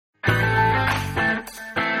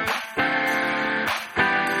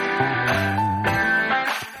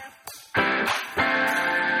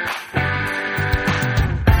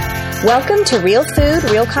Welcome to Real Food,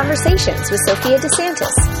 Real Conversations with Sophia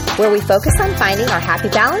DeSantis, where we focus on finding our happy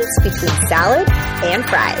balance between salad and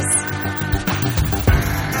fries.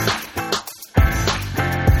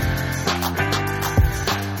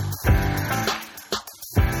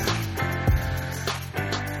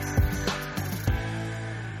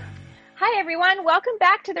 Hi, everyone. Welcome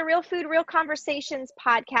back to the Real Food, Real Conversations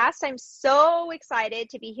podcast. I'm so excited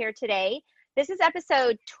to be here today. This is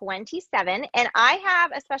episode 27, and I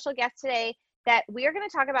have a special guest today that we are going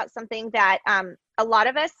to talk about something that a lot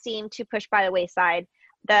of us seem to push by the wayside,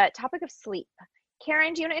 the topic of sleep.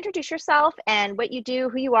 Karen, do you want to introduce yourself and what you do,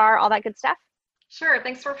 who you are, all that good stuff? Sure.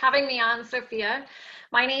 Thanks for having me on, Sophia.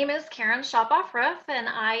 My name is Karen Shapoff-Ruff, and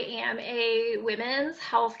I am a women's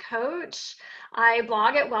health coach. I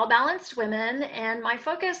blog at Well Balanced Women, and my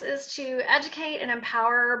focus is to educate and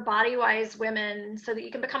empower body-wise women so that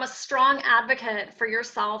you can become a strong advocate for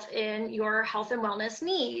yourself in your health and wellness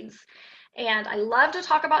needs. And I love to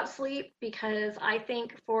talk about sleep because I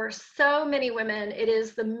think for so many women, it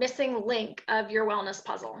is the missing link of your wellness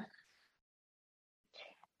puzzle.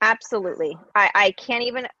 Absolutely. I can't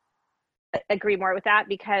even agree more with that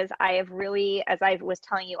because I have really, as I was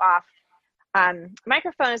telling you off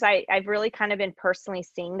microphones, I've really kind of been personally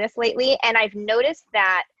seeing this lately, and I've noticed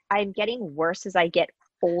that I'm getting worse as I get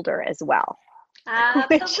older as well.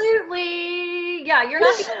 Absolutely. Yeah, you're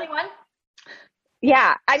not the only one.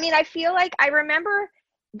 Yeah, I mean, I feel like I remember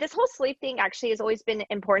this whole sleep thing actually has always been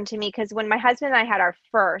important to me because when my husband and I had our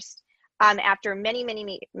first, after many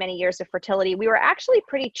years of fertility, we were actually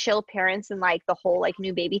pretty chill parents in like the whole like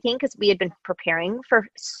new baby thing because we had been preparing for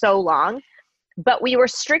so long. But we were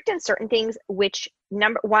strict in certain things, which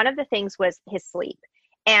one of the things was his sleep.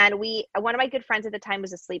 And one of my good friends at the time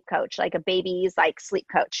was a sleep coach, like a baby's like sleep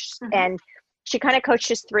coach. Mm-hmm. And she kind of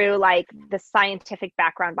coached us through like the scientific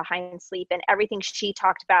background behind sleep, and everything she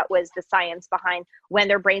talked about was the science behind when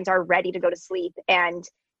their brains are ready to go to sleep and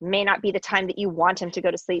may not be the time that you want them to go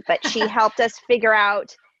to sleep. But she helped us figure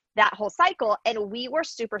out that whole cycle, and we were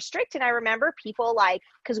super strict. And I remember people like,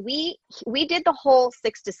 because we did the whole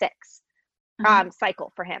 6 to 6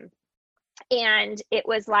 cycle for him. And it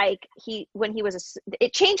was like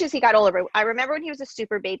it changed as he got older. I remember when he was a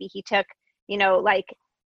super baby, he took,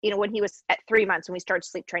 when he was at 3 months, when we started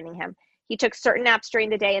sleep training him, he took certain naps during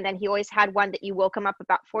the day. And then he always had one that you woke him up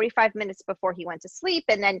about 45 minutes before he went to sleep.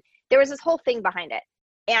 And then there was this whole thing behind it.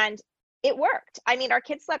 And it worked. I mean, our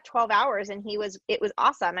kid slept 12 hours and it was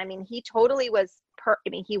awesome. I mean, he totally was,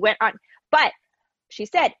 he went on, but she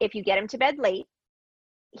said, if you get him to bed late,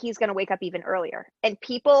 he's going to wake up even earlier. And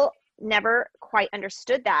people never quite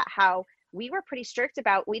understood that, how we were pretty strict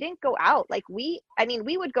about, we didn't go out. Like we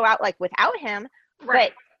would go out like without him,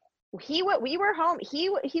 right. But we were home. He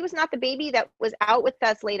was not the baby that was out with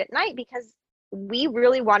us late at night because we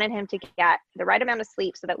really wanted him to get the right amount of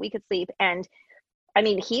sleep so that we could sleep. And I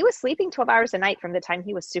mean, he was sleeping 12 hours a night from the time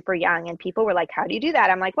he was super young. And people were like, how do you do that?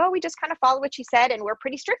 I'm like, well, we just kind of follow what she said and we're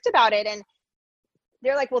pretty strict about it. And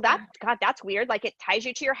they're like, well, that's weird. Like it ties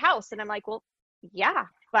you to your house. And I'm like, well, yeah,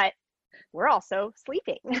 but we're also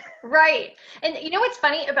sleeping. Right. And you know, what's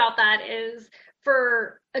funny about that is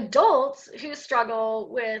for adults who struggle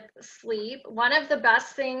with sleep, one of the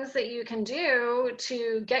best things that you can do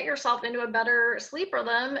to get yourself into a better sleep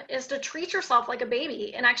rhythm is to treat yourself like a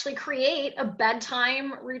baby and actually create a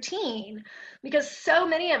bedtime routine. Because so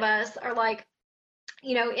many of us are like,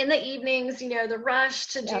 in the evenings, the rush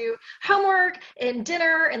to do homework and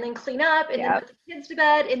dinner and then clean up and then put the kids to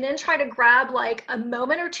bed and then try to grab like a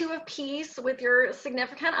moment or two of peace with your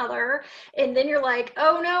significant other. And then you're like,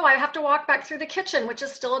 oh no, I have to walk back through the kitchen, which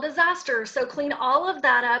is still a disaster. So clean all of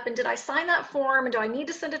that up. And did I sign that form? And do I need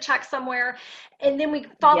to send a check somewhere? And then we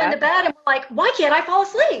fall into bed and we're like, why can't I fall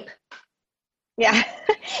asleep? Yeah.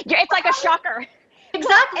 It's like a shocker.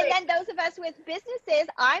 Exactly. And then those of us with businesses,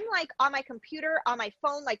 I'm like on my computer, on my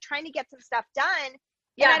phone, like trying to get some stuff done.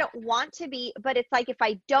 Yeah. And I don't want to be, but it's like, if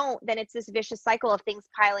I don't, then it's this vicious cycle of things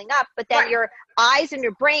piling up. But then your eyes and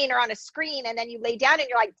your brain are on a screen and then you lay down and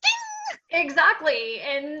you're like, ding! Exactly.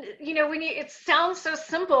 And, it sounds so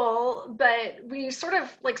simple, but when you sort of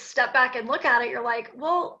like step back and look at it, you're like,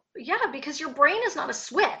 well, yeah, because your brain is not a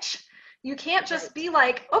switch. You can't just be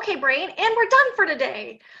like, okay, brain, and we're done for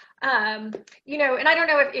today. And I don't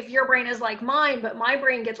know if your brain is like mine, but my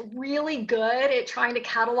brain gets really good at trying to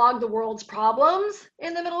catalog the world's problems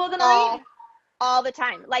in the middle of the night. All the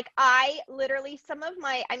time. Like I literally,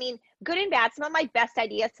 good and bad, some of my best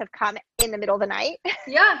ideas have come in the middle of the night.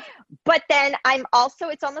 Yeah. But then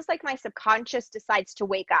it's almost like my subconscious decides to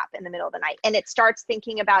wake up in the middle of the night and it starts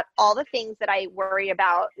thinking about all the things that I worry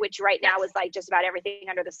about, which right now is like just about everything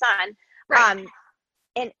under the sun. Right.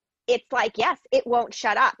 And it's like, yes, it won't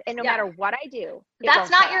shut up. And no Yeah. matter what I do, That's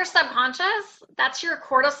not your subconscious. That's your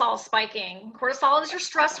cortisol spiking. Cortisol is your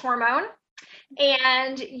stress hormone.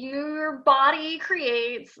 And your body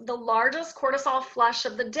creates the largest cortisol flush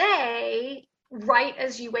of the day right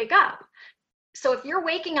as you wake up. So if you're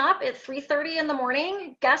waking up at 3:30 in the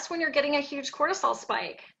morning, guess when you're getting a huge cortisol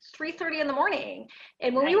spike? 3:30 in the morning.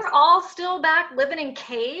 And when we were all still back living in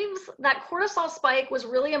caves, that cortisol spike was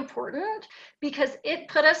really important because it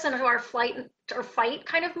put us into our flight or fight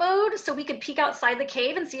kind of mode so we could peek outside the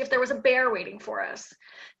cave and see if there was a bear waiting for us.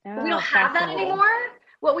 We don't have that anymore.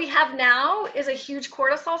 What we have now is a huge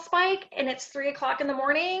cortisol spike, and it's 3:00 in the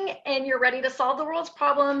morning, and you're ready to solve the world's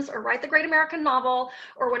problems or write the great American novel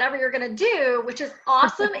or whatever you're going to do, which is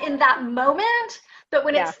awesome in that moment. But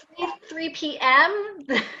when it's 3 p.m.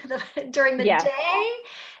 during the day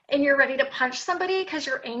and you're ready to punch somebody because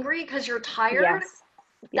you're angry, because you're tired,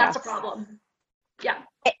 that's a problem. Yeah.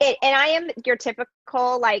 And I am your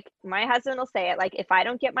typical, like, my husband will say it, like, if I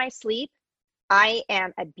don't get my sleep, I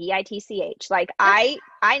am a bitch. Like, I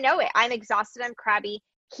know it. I'm exhausted. I'm crabby.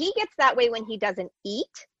 He gets that way when he doesn't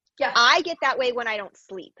eat. Yeah. I get that way when I don't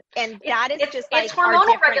sleep. And that is just like, it's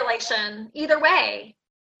hormonal regulation. Either way,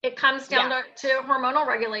 it comes down to hormonal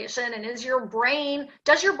regulation. And does your brain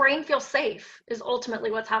feel safe is ultimately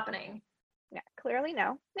what's happening. Yeah, clearly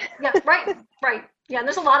no. Yeah, right. Yeah, and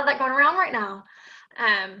there's a lot of that going around right now.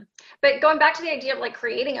 But going back to the idea of like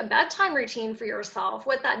creating a bedtime routine for yourself,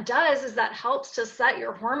 what that does is that helps to set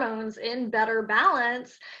your hormones in better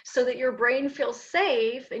balance so that your brain feels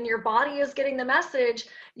safe and your body is getting the message,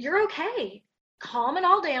 you're okay. Calm it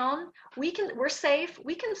all down. We're safe.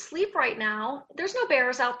 We can sleep right now. There's no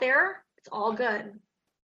bears out there. It's all good.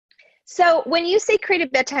 So when you say create a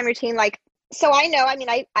bedtime routine, like, so I know, I mean,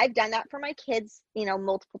 I've done that for my kids, you know,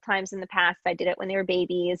 multiple times in the past. I did it when they were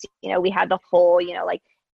babies. You know, we had the whole, you know, like,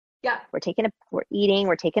 we're eating,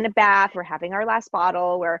 we're taking a bath, we're having our last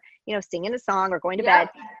bottle, we're, you know, singing a song, we're going to bed.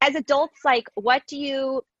 As adults, like, what do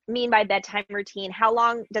you mean by bedtime routine? How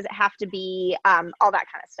long does it have to be? All that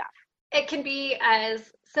kind of stuff. It can be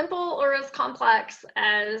as simple or as complex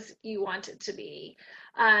as you want it to be.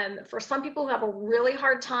 For some people who have a really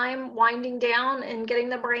hard time winding down and getting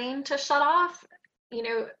the brain to shut off, you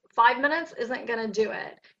know, 5 minutes isn't going to do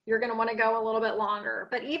it. You're going to want to go a little bit longer.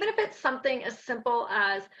 But even if it's something as simple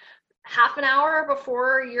as half an hour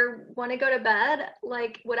before you want to go to bed,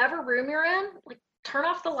 like whatever room you're in, like turn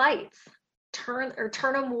off the lights. Turn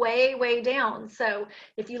them way down. So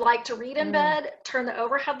if you like to read in bed, turn the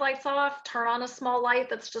overhead lights off, turn on a small light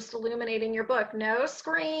that's just illuminating your book. No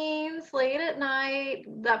screens late at night.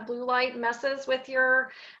 That blue light messes with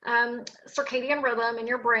your circadian rhythm in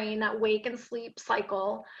your brain, that wake and sleep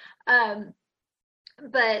cycle.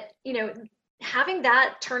 But you know, having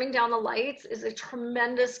that turning down the lights is a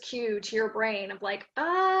tremendous cue to your brain of like,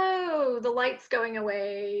 oh, the light's going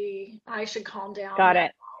away, I should calm down. Got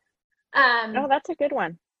it. Oh, that's a good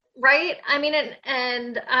one. Right. I mean,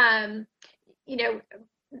 you know,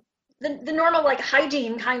 the normal like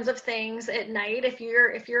hygiene kinds of things at night. If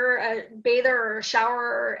you're a bather or a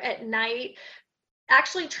shower at night,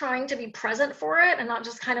 actually trying to be present for it and not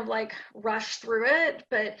just kind of like rush through it,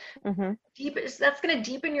 but that's going to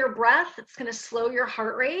deepen your breath. It's going to slow your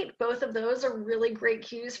heart rate. Both of those are really great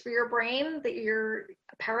cues for your brain that your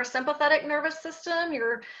parasympathetic nervous system,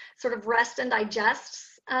 your sort of rest and digest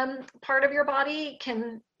part of your body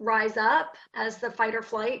can rise up as the fight or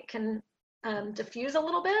flight can diffuse a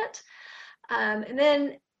little bit. And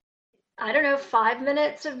then, I don't know, 5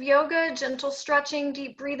 minutes of yoga, gentle stretching,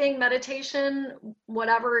 deep breathing, meditation,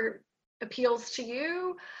 whatever appeals to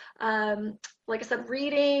you. Like I said,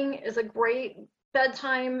 reading is a great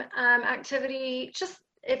bedtime activity. Just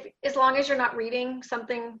as long as you're not reading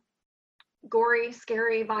something gory,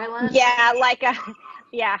 scary, violent. Yeah, like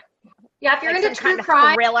if you're like into true kind crime,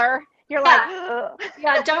 of thriller, you're like,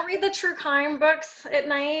 ugh. Don't read the true crime books at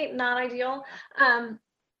night. Not ideal.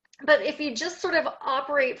 But if you just sort of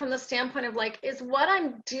operate from the standpoint of like, is what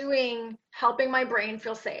I'm doing helping my brain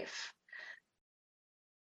feel safe?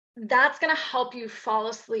 That's going to help you fall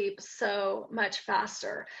asleep so much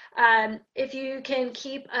faster. If you can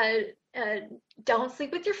keep don't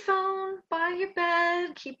sleep with your phone by your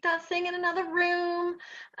bed, keep that thing in another room,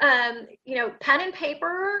 you know, pen and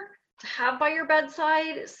paper to have by your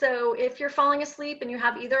bedside. So if you're falling asleep and you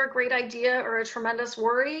have either a great idea or a tremendous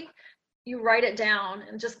worry, you write it down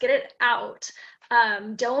and just get it out.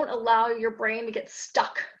 Don't allow your brain to get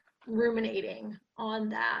stuck ruminating on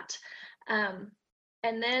that.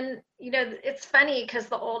 And then, you know, it's funny because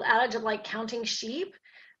the old adage of like counting sheep,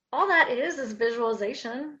 all that is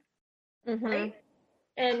visualization, right?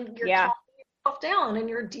 And you're down and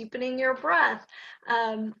you're deepening your breath.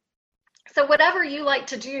 So whatever you like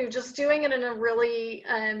to do, just doing it in a really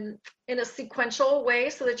in a sequential way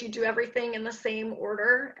so that you do everything in the same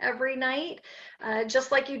order every night,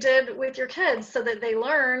 just like you did with your kids, so that they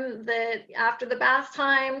learn that after the bath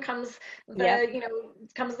time comes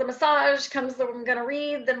comes the massage, comes the I'm gonna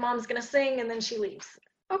read, then mom's gonna sing, and then she leaves.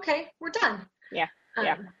 Okay, we're done. Yeah.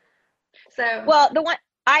 Yeah. So well, the one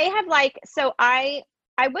I have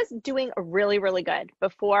I was doing really, really good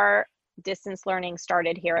before distance learning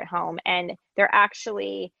started here at home. And they're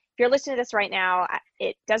actually, if you're listening to this right now,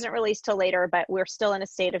 it doesn't release till later, but we're still in a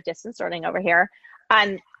state of distance learning over here.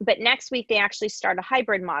 But next week they actually start a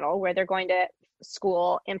hybrid model where they're going to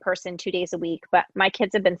school in person 2 days a week, but my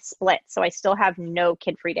kids have been split. So I still have no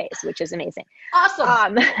kid-free days, which is amazing.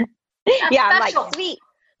 Awesome. Yeah, I'm like, sweet.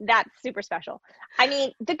 That's super special. I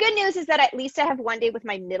mean, the good news is that at least I have one day with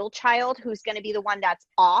my middle child who's going to be the one that's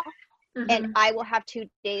off. Mm-hmm. And I will have 2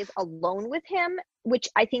 days alone with him, which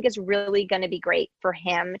I think is really going to be great for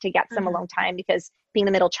him to get some alone time, because being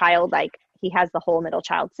the middle child, like he has the whole middle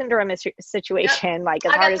child syndrome situation, yep. Like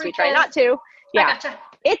as hard as we try not to. Yeah.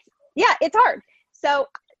 It's hard. So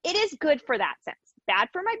it is good for that sense. Bad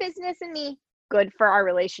for my business and me, good for our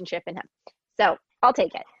relationship and him. So I'll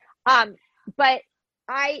take it. But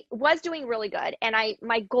I was doing really good. And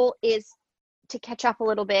my goal is to catch up a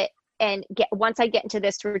little bit. And once I get into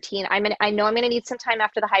this routine, I know I'm going to need some time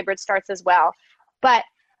after the hybrid starts as well. But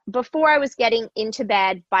before I was getting into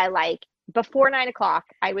bed by before 9:00,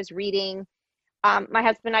 I was reading. My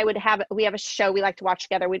husband and I we have a show we like to watch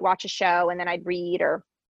together. We'd watch a show and then I'd read or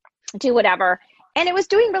do whatever. And it was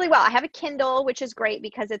doing really well. I have a Kindle, which is great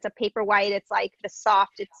because it's a Paperwhite. It's like the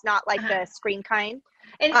soft, it's not like the screen kind.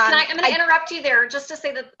 And I'm going to interrupt you there just to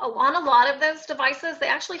say that on a lot of those devices, they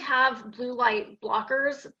actually have blue light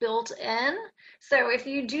blockers built in. So if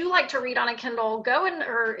you do like to read on a Kindle,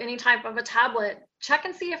 or any type of a tablet, check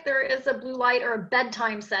and see if there is a blue light or a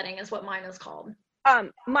bedtime setting is what mine is called.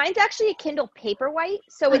 Mine's actually a Kindle Paperwhite,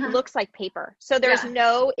 so it looks like paper. So there's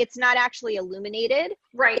it's not actually illuminated.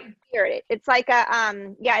 Right. It's like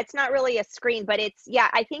it's not really a screen, but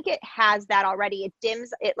I think it has that already. It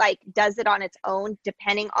dims, it does it on its own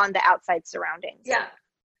depending on the outside surroundings. Yeah.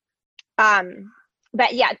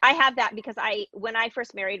 But yeah, I have that because when I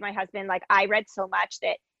first married my husband, I read so much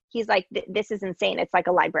that he's like, this is insane. It's like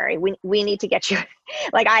a library. We need to get you,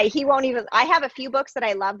 he won't even, I have a few books that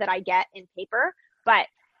I love that I get in paper, but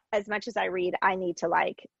as much as I read, I need to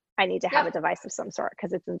have a device of some sort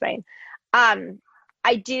because it's insane.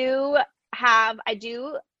 I do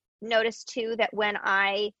notice too that when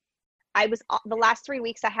I was the last 3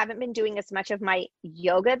 weeks, I haven't been doing as much of my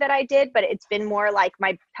yoga that I did, but it's been more like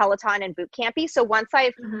my Peloton and boot campy. So once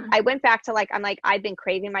I went back to I've been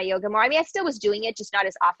craving my yoga more. I mean, I still was doing it, just not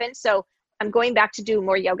as often. So I'm going back to do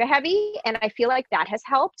more yoga heavy. And I feel like that has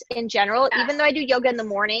helped in general, even though I do yoga in the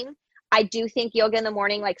morning. I do think yoga in the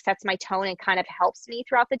morning sets my tone and kind of helps me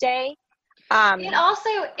throughout the day.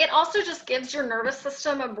 It also just gives your nervous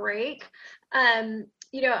system a break.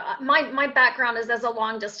 My background is as a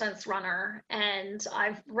long distance runner, and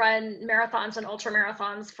I've run marathons and ultra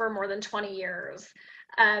marathons for more than 20 years.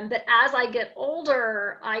 But as I get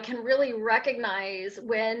older, I can really recognize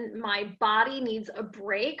when my body needs a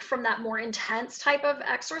break from that more intense type of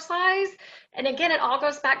exercise. And again, it all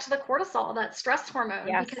goes back to the cortisol, that stress hormone.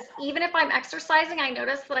 Yes. Because even if I'm exercising, I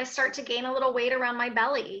notice that I start to gain a little weight around my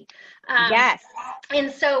belly. Yes.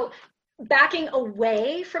 And so backing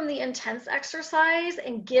away from the intense exercise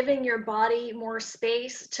and giving your body more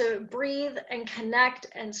space to breathe and connect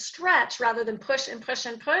and stretch rather than push and push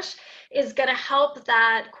and push is going to help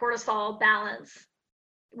that cortisol balance,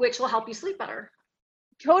 which will help you sleep better.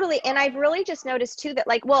 Totally. And I've really just noticed too that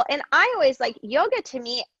and I always yoga to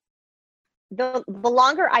me, the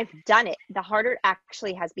longer I've done it, the harder it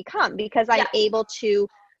actually has become because I'm able to,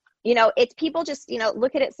 it's people just,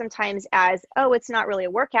 look at it sometimes as, oh, it's not really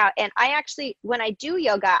a workout. And I actually, when I do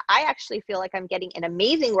yoga, I actually feel like I'm getting an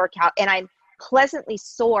amazing workout and I'm pleasantly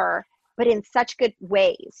sore, but in such good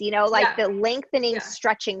ways, the lengthening,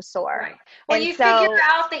 stretching sore. Right. Well, and you figure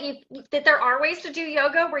out that there are ways to do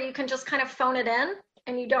yoga where you can just kind of phone it in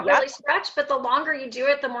and you don't really stretch, but the longer you do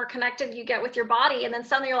it, the more connected you get with your body. And then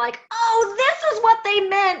suddenly you're like, oh, this is what they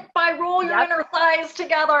meant by roll your inner thighs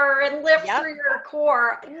together and lift through your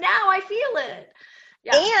core. Now I feel it.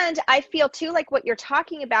 Yeah. And I feel too, what you're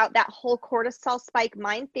talking about, that whole cortisol spike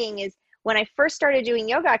mind thing is when I first started doing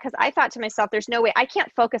yoga, because I thought to myself, there's no way I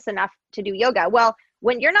can't focus enough to do yoga. Well,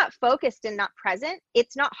 when you're not focused and not present,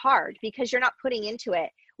 it's not hard because you're not putting into it.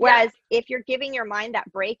 Whereas if you're giving your mind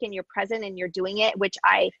that break and you're present and you're doing it, which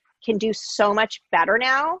I can do so much better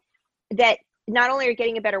now, that not only are you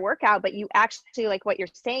getting a better workout, but you actually, like what you're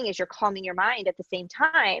saying is you're calming your mind at the same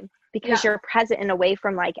time because you're present and away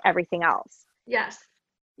from like everything else. Yes.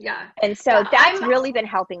 Yeah. And so that's really been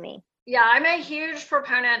helping me. Yeah, I'm a huge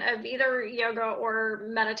proponent of either yoga or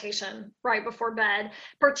meditation right before bed,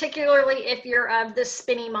 particularly if you're of the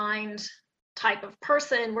spinny mind type of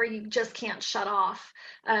person where you just can't shut off,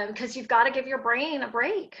 because you've got to give your brain a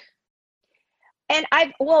break. And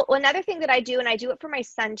another thing that I do, and I do it for my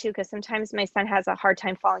son too, because sometimes my son has a hard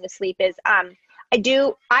time falling asleep, is I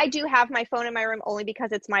do have my phone in my room only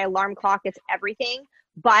because it's my alarm clock. It's everything.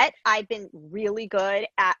 But I've been really good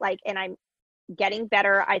at and I'm getting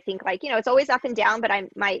better. I think it's always up and down, but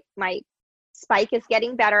my spike is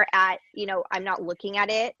getting better at, I'm not looking at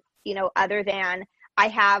it, other than I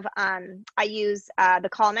have, I use the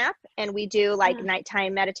Calm app, and we do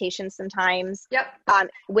nighttime meditation sometimes. Yep.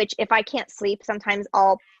 Which if I can't sleep, sometimes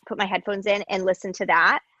I'll put my headphones in and listen to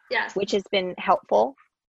that. Yes. Which has been helpful.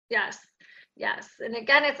 Yes. Yes. And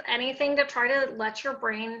again, it's anything to try to let your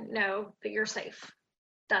brain know that you're safe.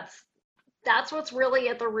 That's what's really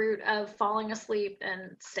at the root of falling asleep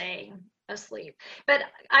and staying asleep. But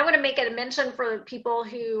I want to make a mention for people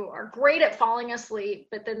who are great at falling asleep,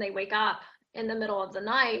 but then they wake up in the middle of the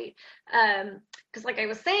night. Because like I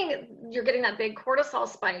was saying, you're getting that big cortisol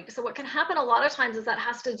spike. So what can happen a lot of times is that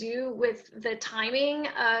has to do with the timing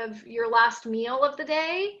of your last meal of the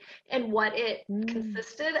day and what it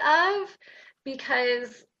consisted of,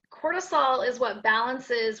 because cortisol is what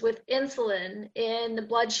balances with insulin in the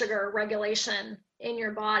blood sugar regulation in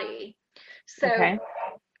your body. So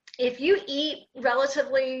if you eat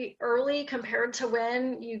relatively early compared to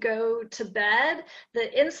when you go to bed,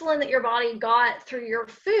 the insulin that your body got through your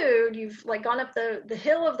food, you've gone up the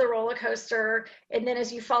hill of the roller coaster, and then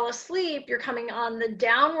as you fall asleep, you're coming on the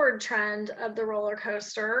downward trend of the roller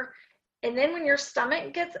coaster. And then when your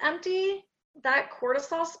stomach gets empty, that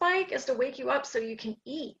cortisol spike is to wake you up so you can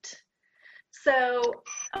eat. So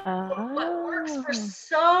what works for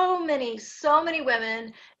so many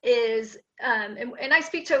women is, and I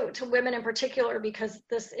speak to women in particular because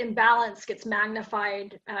this imbalance gets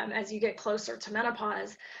magnified as you get closer to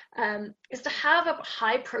menopause, is to have a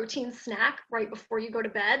high protein snack right before you go to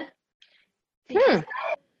bed. Because that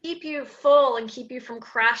will keep you full and keep you from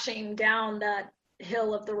crashing down that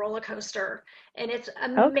hill of the roller coaster. And it's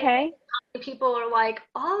amazing. People are like,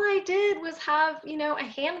 all I did was have, a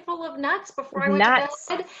handful of nuts before I went to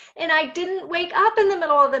bed, and I didn't wake up in the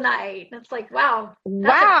middle of the night. And it's like, wow.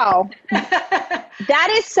 That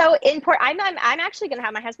is so important. I'm actually going to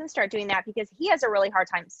have my husband start doing that because he has a really hard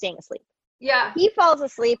time staying asleep. Yeah. He falls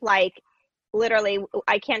asleep literally,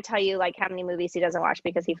 I can't tell you how many movies he doesn't watch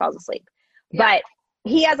because he falls asleep. Yeah. But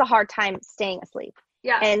he has a hard time staying asleep.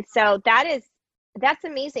 Yeah. And so that's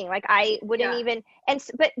amazing. I wouldn't even,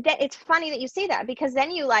 but it's funny that you say that, because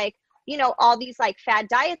then you all these fad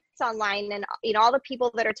diets online, and all the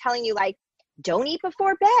people that are telling you don't eat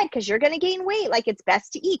before bed because you're going to gain weight. It's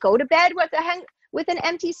best to eat, go to bed with an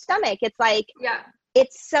empty stomach. It's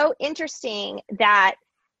it's so interesting that,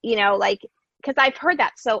 because I've heard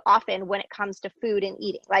that so often when it comes to food and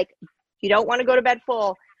eating, you don't want to go to bed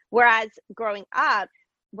full. Whereas growing up,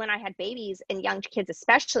 when I had babies and young kids,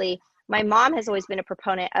 especially, my mom has always been a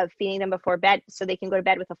proponent of feeding them before bed so they can go to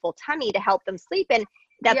bed with a full tummy to help them sleep. And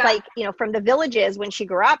that's from the villages when she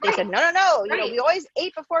grew up, they said, no, we always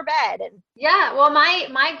ate before bed. And well,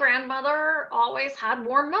 my grandmother always had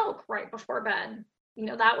warm milk right before bed.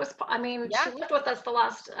 That was, she lived with us the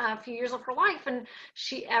last few years of her life, and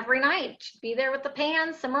every night she'd be there with the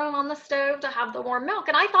pan simmering on the stove to have the warm milk.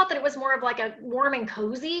 And I thought that it was more of a warm and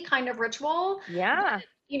cozy kind of ritual. Yeah.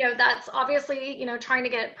 That's obviously, trying to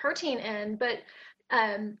get protein in, but,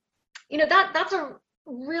 that's a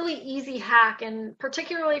really easy hack. And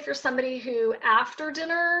particularly if you're somebody who after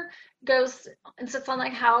dinner goes and sits on the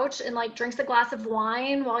couch and drinks a glass of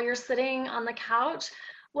wine while you're sitting on the couch,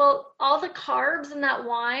 well, all the carbs in that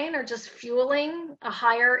wine are just fueling a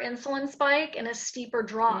higher insulin spike and a steeper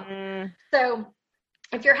drop. So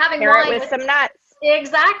if you're having wine with some nuts.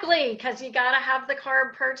 Exactly, because you got to have the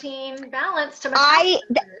carb protein balance to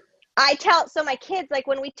I tell my kids,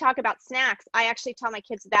 when we talk about snacks, I actually tell my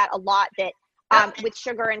kids that a lot, that with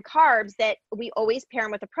sugar and carbs, that we always pair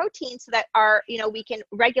them with a protein so that we can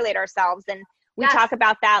regulate ourselves. And we talk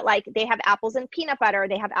about that, they have apples and peanut butter,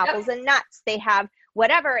 they have apples and nuts, they have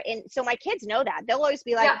whatever. And so my kids know that. They'll always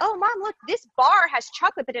be like, oh, Mom, look, this bar has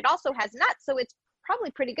chocolate, but it also has nuts, so it's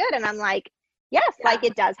probably pretty good. And I'm like, yes,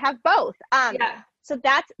 it does have both. So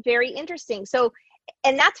that's very interesting. So,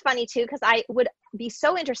 and that's funny too, because I would be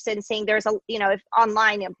so interested in saying there's a, if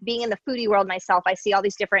online, being in the foodie world myself, I see all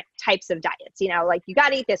these different types of diets, like you got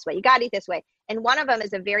to eat this way, you got to eat this way. And one of them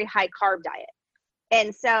is a very high carb diet.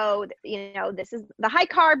 And so, this is the high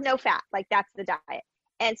carb, no fat, like that's the diet.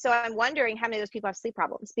 And so I'm wondering how many of those people have sleep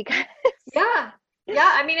problems because. Yeah.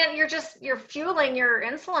 I mean, you're fueling your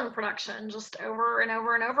insulin production just over and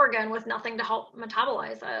over and over again with nothing to help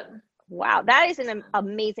metabolize it. Wow, that is an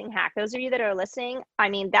amazing hack. Those of you that are listening, I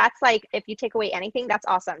mean, that's like, if you take away anything, that's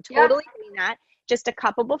awesome. Totally doing that. Just a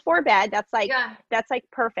couple before bed. That's like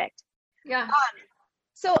perfect. Yeah.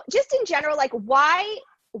 So just in general, like why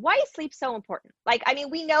is sleep so important? Like, I mean,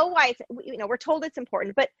 we know why we're told it's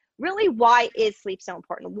important, but really why is sleep so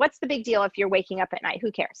important? What's the big deal if you're waking up at night?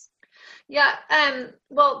 Who cares? Yeah.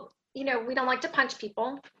 Well, we don't like to punch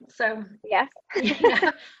people. So yes.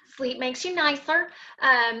 Sleep makes you nicer.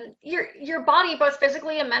 Your body, both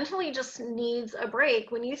physically and mentally, just needs a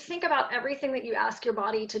break. When you think about everything that you ask your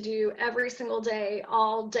body to do every single day,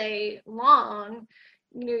 all day long,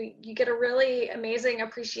 you get a really amazing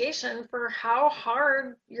appreciation for how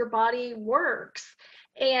hard your body works.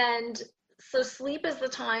 And so sleep is the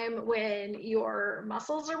time when your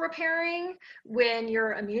muscles are repairing, when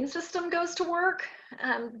your immune system goes to work,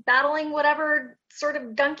 battling whatever sort of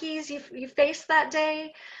gunkies you face that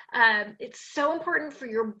day. It's so important for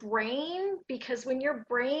your brain, because when your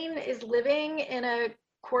brain is living in a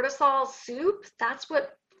cortisol soup, that's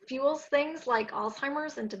what fuels things like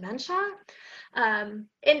Alzheimer's and dementia. And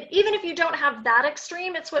even if you don't have that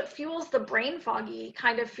extreme, it's what fuels the brain foggy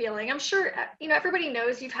kind of feeling. I'm sure, everybody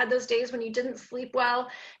knows you've had those days when you didn't sleep well,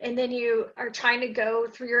 and then you are trying to go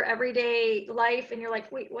through your everyday life and you're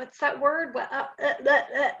like, wait, what's that word? What?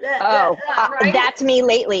 Right? That's me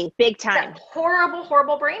lately, big time. That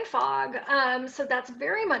horrible brain fog. So that's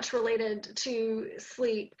very much related to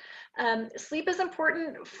sleep. Sleep is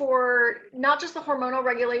important for not just the hormonal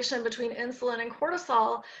regulation between insulin and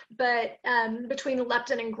cortisol, but between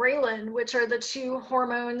leptin and ghrelin, which are the two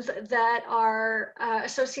hormones that are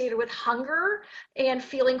associated with hunger and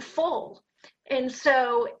feeling full. And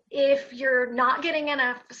so if you're not getting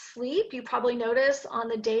enough sleep, you probably notice on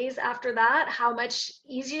the days after that how much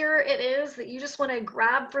easier it is that you just want to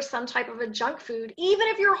grab for some type of a junk food, even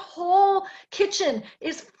if your whole kitchen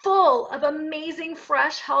is full of amazing,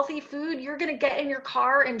 fresh, healthy food. You're going to get in your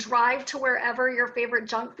car and drive to wherever your favorite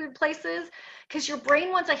junk food place is, because your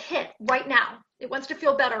brain wants a hit right now. It wants to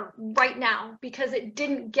feel better right now because it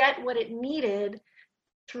didn't get what it needed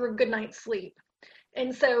through a good night's sleep.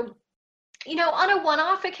 And so, on a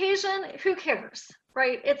one-off occasion, who cares,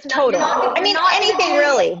 right? It's not, totally. Anything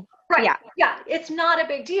really. Right. Yeah. It's not a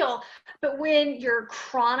big deal. But when you're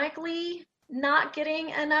chronically not getting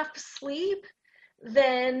enough sleep,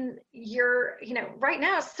 then you're, right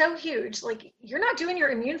now it's so huge. Like, you're not doing your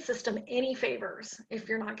immune system any favors if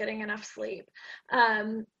you're not getting enough sleep.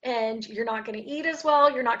 And you're not going to eat as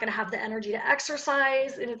well. You're not going to have the energy to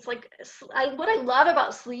exercise. And it's like, what I love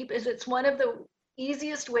about sleep is it's one of the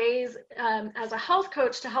easiest ways as a health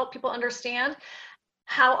coach to help people understand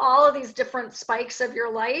how all of these different spikes of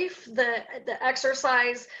your life, the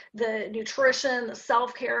exercise, the nutrition, the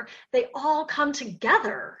self-care, they all come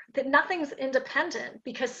together, that nothing's independent,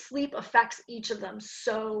 because sleep affects each of them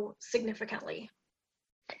so significantly.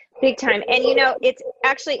 Big time. And it's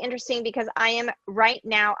actually interesting because I am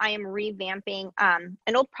revamping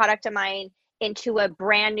an old product of mine into a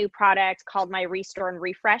brand new product called my Restore and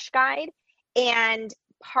Refresh Guide. And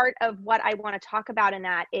part of what I want to talk about in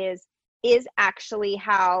that is actually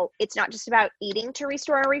how it's not just about eating to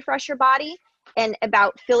restore and refresh your body, and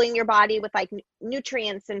about filling your body with like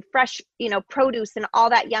nutrients and fresh, produce and all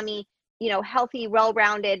that yummy, healthy,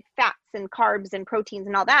 well-rounded fats and carbs and proteins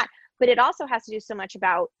and all that. But it also has to do so much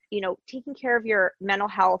about, taking care of your mental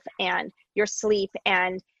health and your sleep,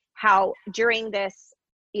 and how during this,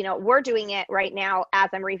 we're doing it right now as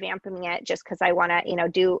I'm revamping it, just because I want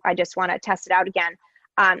to, I just want to test it out again.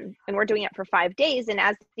 And we're doing it for 5 days. And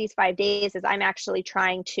as these 5 days, is I'm actually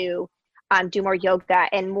trying to do more yoga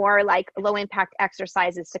and more like low impact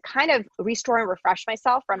exercises to kind of restore and refresh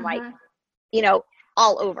myself from like,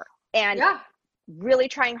 all over, and really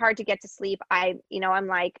trying hard to get to sleep. I'm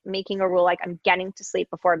like making a rule, like I'm getting to sleep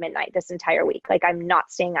before midnight this entire week. Like I'm not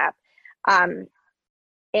staying up.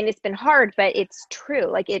 And it's been hard, but it's true.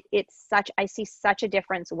 Like I see such a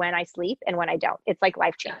difference when I sleep and when I don't. It's like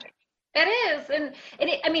life changing. It is. And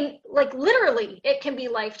it, I mean, like literally it can be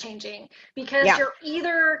life changing, because you're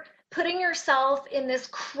either putting yourself in this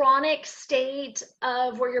chronic state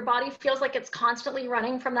of where your body feels like it's constantly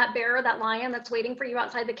running from that bear or that lion that's waiting for you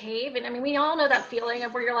outside the cave. And I mean, we all know that feeling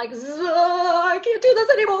of where you're like, I can't do this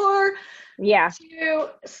anymore. Yeah.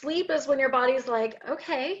 Sleep is when your body's like,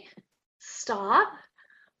 okay, stop,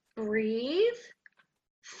 breathe,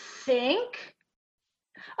 think.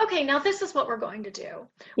 Okay, now this is what we're going to do.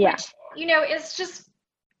 Yeah. Which, it's just,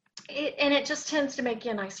 it just tends to make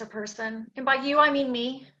you a nicer person. And by you, I mean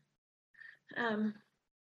me.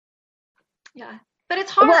 Yeah, but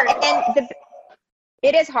it's hard. Well, and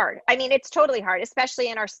it is hard. I mean, it's totally hard, especially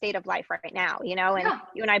in our state of life right now, and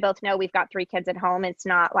you and I both know we've got 3 kids at home. It's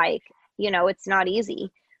not like, it's not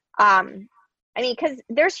easy. I mean, because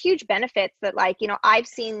there's huge benefits that I've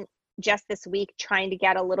seen just this week trying to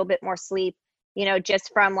get a little bit more sleep,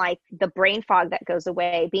 just from like the brain fog that goes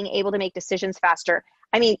away, being able to make decisions faster.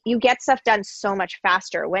 I mean, you get stuff done so much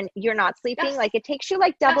faster when you're not sleeping. Yes. Like it takes you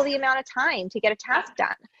like double the amount of time to get a task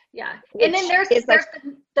done. Yeah. And then there's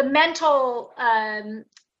the mental and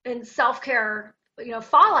self-care,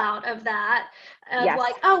 fallout of that, of Yes.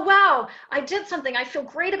 like, oh, wow, I did something. I feel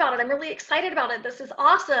great about it. I'm really excited about it. This is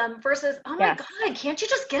awesome. Versus, oh my God, can't you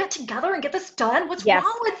just get it together and get this done? What's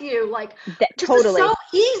wrong with you? Like, totally. this is so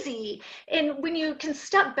easy. And when you can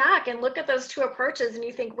step back and look at those 2 approaches and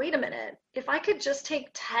you think, wait a minute, if I could just take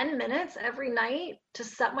 10 minutes every night to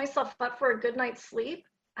set myself up for a good night's sleep,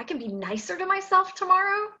 I can be nicer to myself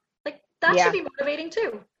tomorrow. Like that should be motivating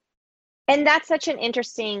too. And that's such an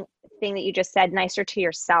interesting thing that you just said, nicer to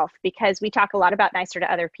yourself, because we talk a lot about nicer to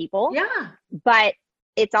other people. Yeah. But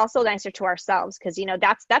it's also nicer to ourselves because,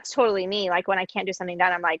 that's totally me. Like when I can't do something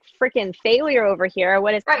done, I'm like freaking failure over here.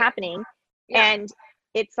 What is happening? Yeah. And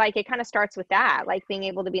it's like, it kind of starts with that, like being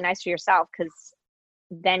able to be nice to yourself, because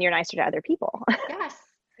then you're nicer to other people.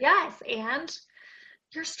 Yes. And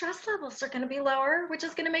your stress levels are going to be lower, which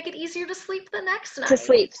is going to make it easier to sleep the next night.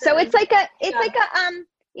 So it's like a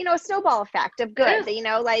snowball effect of good,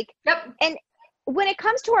 and when it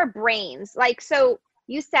comes to our brains, so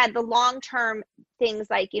you said the long-term things,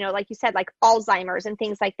 like you said, like Alzheimer's and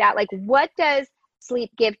things like that, like what does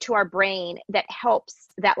sleep give to our brain that helps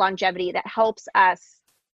that longevity, that helps us,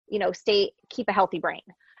 keep a healthy brain?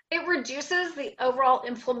 It reduces the overall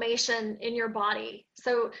inflammation in your body.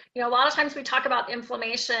 So, a lot of times we talk about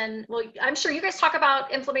inflammation. Well, I'm sure you guys talk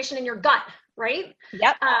about inflammation in your gut, right?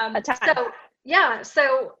 Yep. A ton.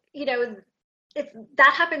 So,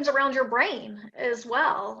 that happens around your brain as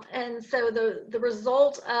well. And so the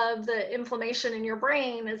result of the inflammation in your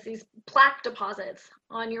brain is these plaque deposits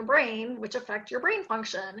on your brain, which affect your brain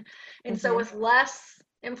function. And so with less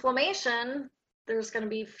inflammation, there's going to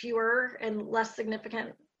be fewer and less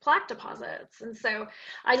significant plaque deposits. And so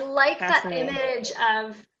I like that image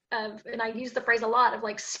of, and I use the phrase a lot, of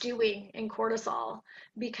like stewing in cortisol,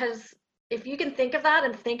 because if you can think of that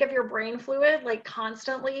and think of your brain fluid, like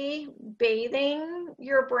constantly bathing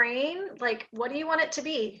your brain, like what do you want it to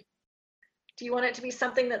be? Do you want it to be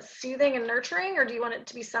something that's soothing and nurturing, or do you want it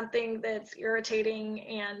to be something that's irritating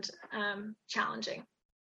and challenging?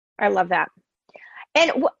 I love that.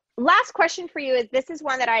 And last question for you is, this is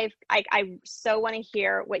one that I so want to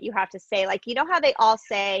hear what you have to say. Like, how they all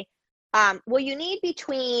say, well, you need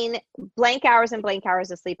between blank hours and blank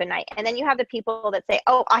hours of sleep a night. And then you have the people that say,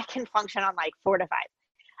 oh, I can function on like 4 to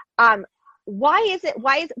 5.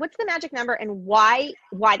 What's the magic number, and why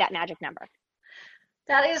that magic number?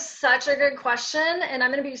 That is such a good question. And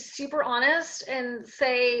I'm going to be super honest and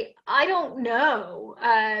say, I don't know,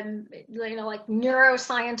 like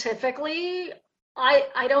neuroscientifically,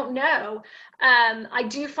 I don't know. I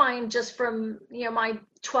do find, just from, my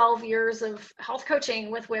 12 years of health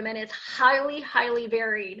coaching with women, it's highly, highly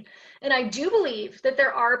varied. And I do believe that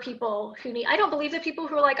there are people who I don't believe that people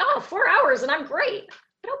who are like, oh, 4 hours and I'm great.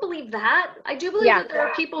 I don't believe that. I do believe that there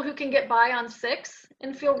are people who can get by on 6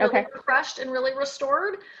 and feel really refreshed and really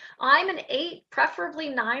restored. I'm an 8, preferably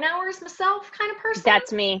 9 hours myself kind of person.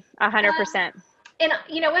 That's me, 100%. And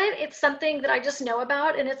you know what? It's something that I just know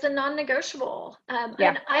about, and it's a non-negotiable.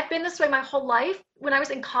 And I've been this way my whole life. When I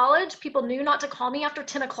was in college, people knew not to call me after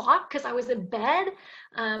 10 o'clock because I was in bed.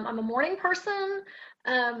 I'm a morning person.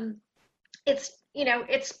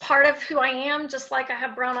 It's part of who I am, just like I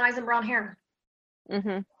have brown eyes and brown hair.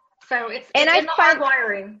 Mm-hmm. So it's in the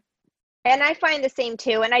hardwiring. And I find the same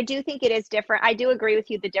too. And I do think it is different. I do agree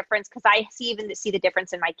with you, the difference, because I see the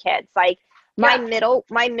difference in my kids. Like my middle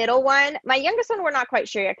one, my youngest one, we're not quite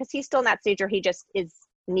sure yet, because he's still in that stage where he just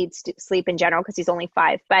needs to sleep in general because he's only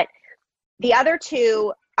 5. But the other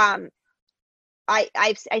 2, I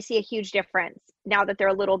see a huge difference now that they're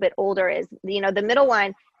a little bit older. Is, the middle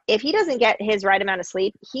one, if he doesn't get his right amount of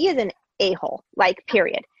sleep, he is an a-hole, like,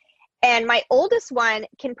 period. And my oldest one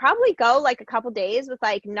can probably go like a couple days with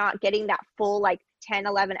like not getting that full like 10,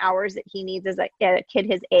 11 hours that he needs as a kid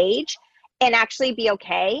his age and actually be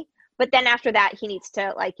okay. But then after that, he needs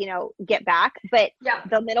to like, get back. But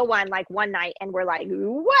the middle one, like one night, and we're like,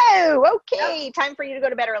 whoa, okay, time for you to go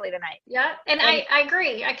to bed early tonight. Yeah. And I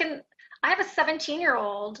agree. I have a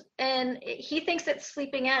 17-year-old and he thinks it's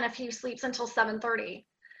sleeping in if he sleeps until 7:30.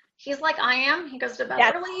 He's like I am. He goes to bed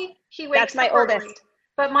early. He wakes up early. That's my oldest.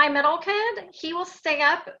 But my middle kid, he will stay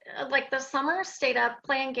up, like this summer, stayed up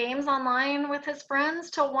playing games online with his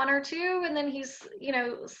friends till 1 or 2, and then he's,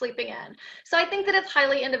 sleeping in. So I think that it's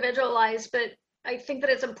highly individualized, but I think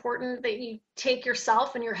that it's important that you take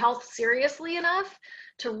yourself and your health seriously enough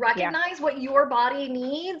to recognize what your body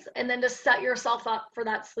needs and then to set yourself up for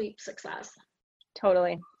that sleep success.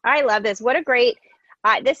 Totally. I love this. What a great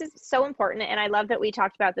this is so important. And I love that we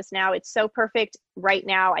talked about this now. It's so perfect right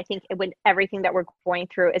now. I think with everything that we're going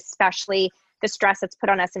through, especially the stress that's put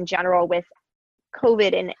on us in general with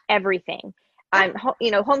COVID and everything.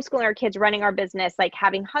 Homeschooling our kids, running our business, like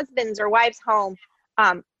having husbands or wives home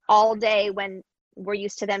all day when we're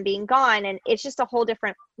used to them being gone. And it's just a whole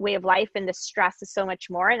different way of life. And the stress is so much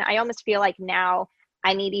more. And I almost feel like now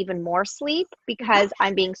I need even more sleep because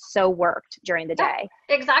I'm being so worked during the day.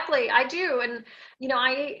 Exactly. I do. And,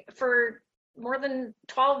 for more than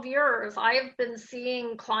 12 years, I've been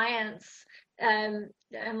seeing clients and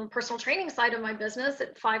the personal training side of my business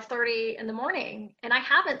at 5:30 in the morning. And I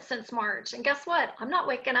haven't since March. And guess what? I'm not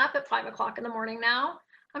waking up at 5 o'clock in the morning now.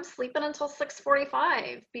 I'm sleeping until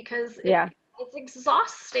 6:45 because it's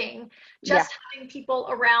exhausting just having people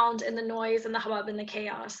around in the noise and the hubbub and the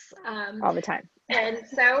chaos. All the time. And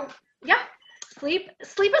so, sleep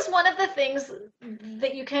is one of the things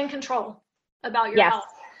that you can control about your health.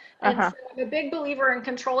 And so I'm a big believer in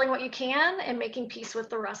controlling what you can and making peace with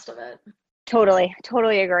the rest of it. Totally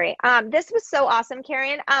agree. This was so awesome,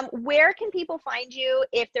 Karen. Where can people find you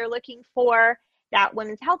if they're looking for that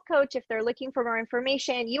women's health coach, if they're looking for more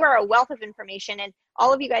information? You are a wealth of information, and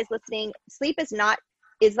all of you guys listening, sleep is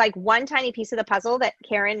like one tiny piece of the puzzle that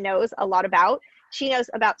Karen knows a lot about. She knows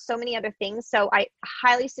about so many other things. So I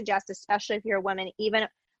highly suggest, especially if you're a woman, even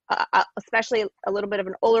especially a little bit of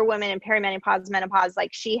an older woman in perimenopause, menopause, like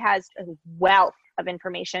she has a wealth of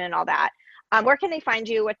information and all that. Where can they find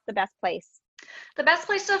you? What's the best place? The best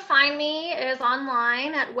place to find me is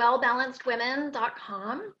online at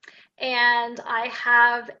wellbalancedwomen.com. And I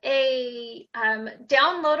have a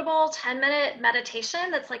downloadable 10-minute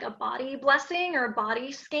meditation that's like a body blessing or a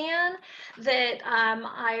body scan that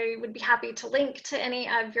I would be happy to link to any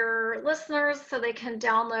of your listeners so they can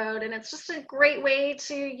download. And it's just a great way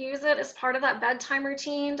to use it as part of that bedtime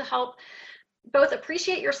routine to help both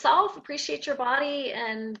appreciate yourself, appreciate your body,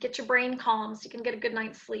 and get your brain calm so you can get a good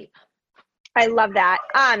night's sleep. I love that.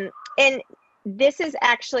 And this is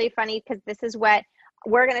actually funny because this is what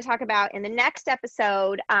we're going to talk about in the next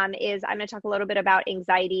episode. Is I'm going to talk a little bit about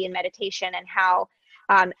anxiety and meditation and how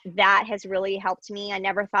that has really helped me. I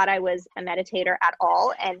never thought I was a meditator at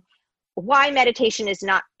all, and why meditation is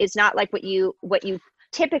not like what you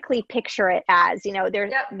typically picture it as.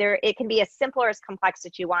 It can be as simple or as complex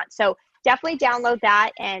as you want. So definitely download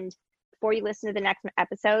that and before you listen to the next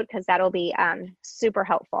episode, because that'll be super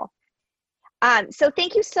helpful. So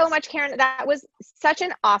thank you so much, Karen. That was such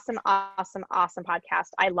an awesome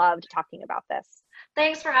podcast. I loved talking about this.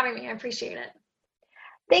 Thanks for having me. I appreciate it.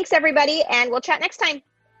 Thanks, everybody, and we'll chat next time.